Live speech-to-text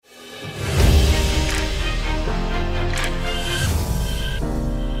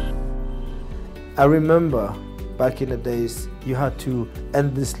I remember back in the days, you had to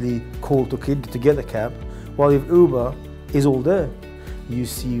endlessly call to get a cab, while with Uber, it's all there. You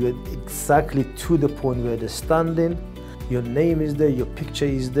see it exactly to the point where they're standing, your name is there, your picture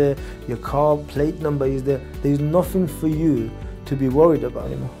is there, your car plate number is there. There's nothing for you to be worried about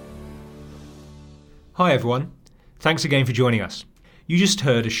anymore. Hi everyone, thanks again for joining us. You just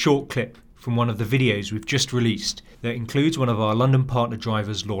heard a short clip from one of the videos we've just released that includes one of our London partner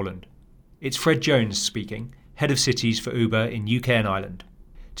drivers, Lawland. It's Fred Jones speaking, Head of Cities for Uber in UK and Ireland.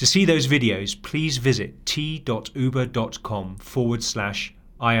 To see those videos, please visit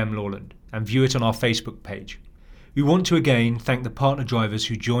t.uber.com/IamLawland and view it on our Facebook page. We want to again thank the partner drivers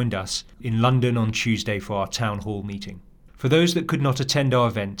who joined us in London on Tuesday for our town hall meeting. For those that could not attend our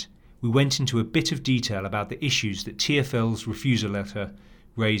event, we went into a bit of detail about the issues that TfL's refusal letter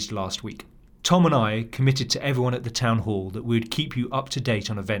raised last week. Tom and I committed to everyone at the town hall that we would keep you up to date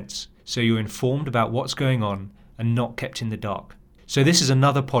on events, so you're informed about what's going on and not kept in the dark. So this is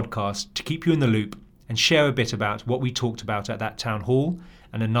another podcast to keep you in the loop and share a bit about what we talked about at that town hall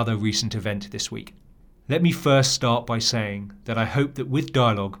and another recent event this week. Let me first start by saying that I hope that with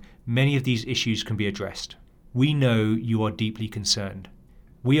dialogue, many of these issues can be addressed. We know you are deeply concerned.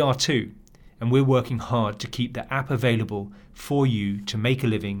 We are too, and we're working hard to keep the app available for you to make a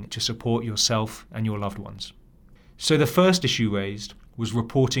living to support yourself and your loved ones. So the first issue raised was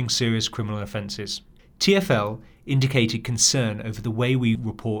reporting serious criminal offences. TfL indicated concern over the way we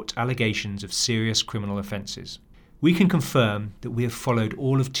report allegations of serious criminal offences. We can confirm that we have followed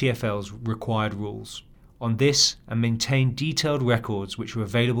all of TfL's required rules on this and maintain detailed records which are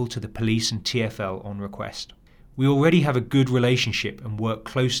available to the police and TfL on request. We already have a good relationship and work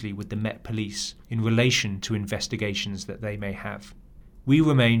closely with the Met Police in relation to investigations that they may have. We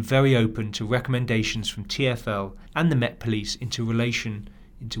remain very open to recommendations from TfL and the Met Police into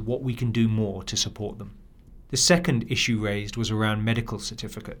what we can do more to support them. The second issue raised was around medical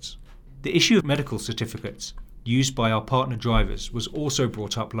certificates. The issue of medical certificates used by our partner drivers was also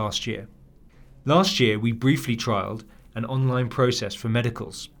brought up last year. Last year we briefly trialled an online process for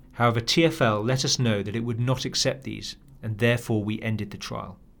medicals. However, TfL let us know that it would not accept these, and therefore we ended the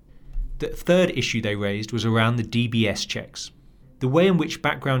trial. The third issue they raised was around the DBS checks. The way in which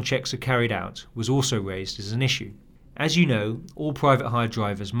background checks are carried out was also raised as an issue. As you know, all private hire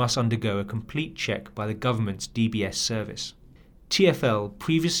drivers must undergo a complete check by the government's DBS service. TfL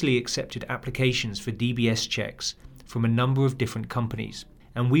previously accepted applications for DBS checks from a number of different companies,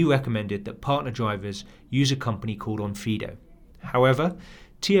 and we recommended that partner drivers use a company called Onfido. However,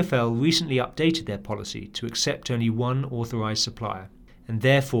 TfL recently updated their policy to accept only one authorised supplier, and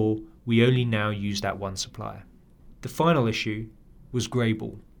therefore we only now use that one supplier. The final issue was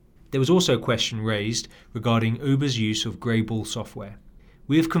Greyball. There was also a question raised regarding Uber's use of Greyball software.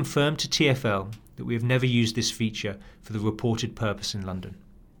 We have confirmed to TfL that we have never used this feature for the reported purpose in London.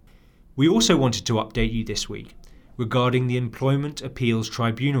 We also wanted to update you this week regarding the Employment Appeals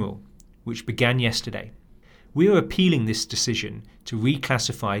Tribunal, which began yesterday. We are appealing this decision to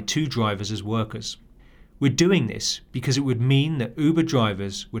reclassify two drivers as workers. We're doing this because it would mean that Uber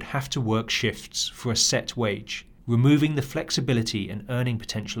drivers would have to work shifts for a set wage, removing the flexibility and earning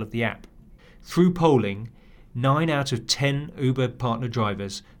potential of the app. Through polling, 9 out of 10 Uber partner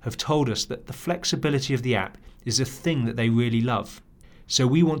drivers have told us that the flexibility of the app is a thing that they really love. So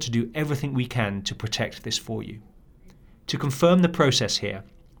we want to do everything we can to protect this for you. To confirm the process here,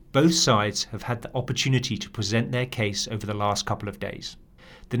 both sides have had the opportunity to present their case over the last couple of days.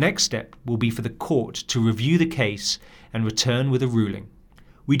 The next step will be for the court to review the case and return with a ruling.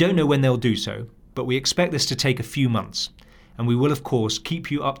 We don't know when they'll do so, but we expect this to take a few months, and we will of course keep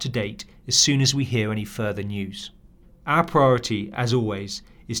you up to date as soon as we hear any further news. Our priority, as always,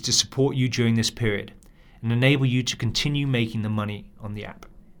 is to support you during this period and enable you to continue making the money on the app.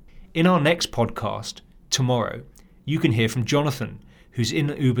 In our next podcast, tomorrow, you can hear from Jonathan, who's in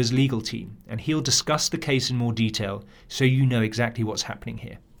Uber's legal team, and he'll discuss the case in more detail so you know exactly what's happening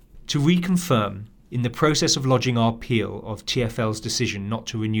here. To reconfirm, in the process of lodging our appeal of TfL's decision not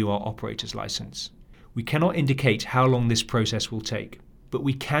to renew our operator's licence, we cannot indicate how long this process will take, but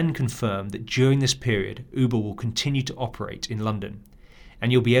we can confirm that during this period Uber will continue to operate in London,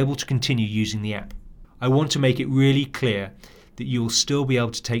 and you'll be able to continue using the app. I want to make it really clear that you'll still be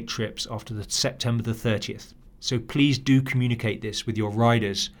able to take trips after the September the 30th. So please do communicate this with your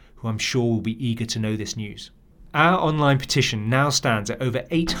riders, who I'm sure will be eager to know this news. Our online petition now stands at over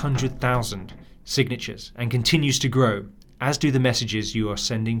 800,000 signatures and continues to grow, as do the messages you are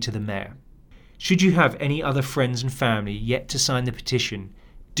sending to the Mayor. Should you have any other friends and family yet to sign the petition,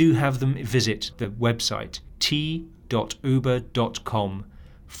 do have them visit the website t.uber.com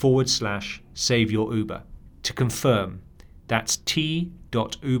t.uber.com/save your Uber. To confirm, that's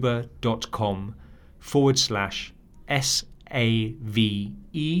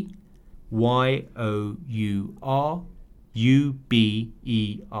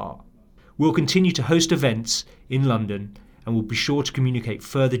We'll continue to host events in London and we'll be sure to communicate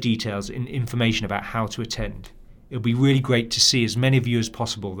further details and information about how to attend. It'll be really great to see as many of you as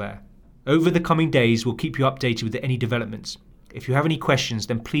possible there. Over the coming days, we'll keep you updated with any developments. If you have any questions,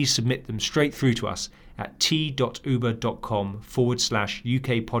 then please submit them straight through to us at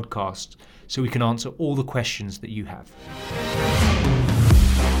t.uber.com/UK podcast so we can answer all the questions that you have.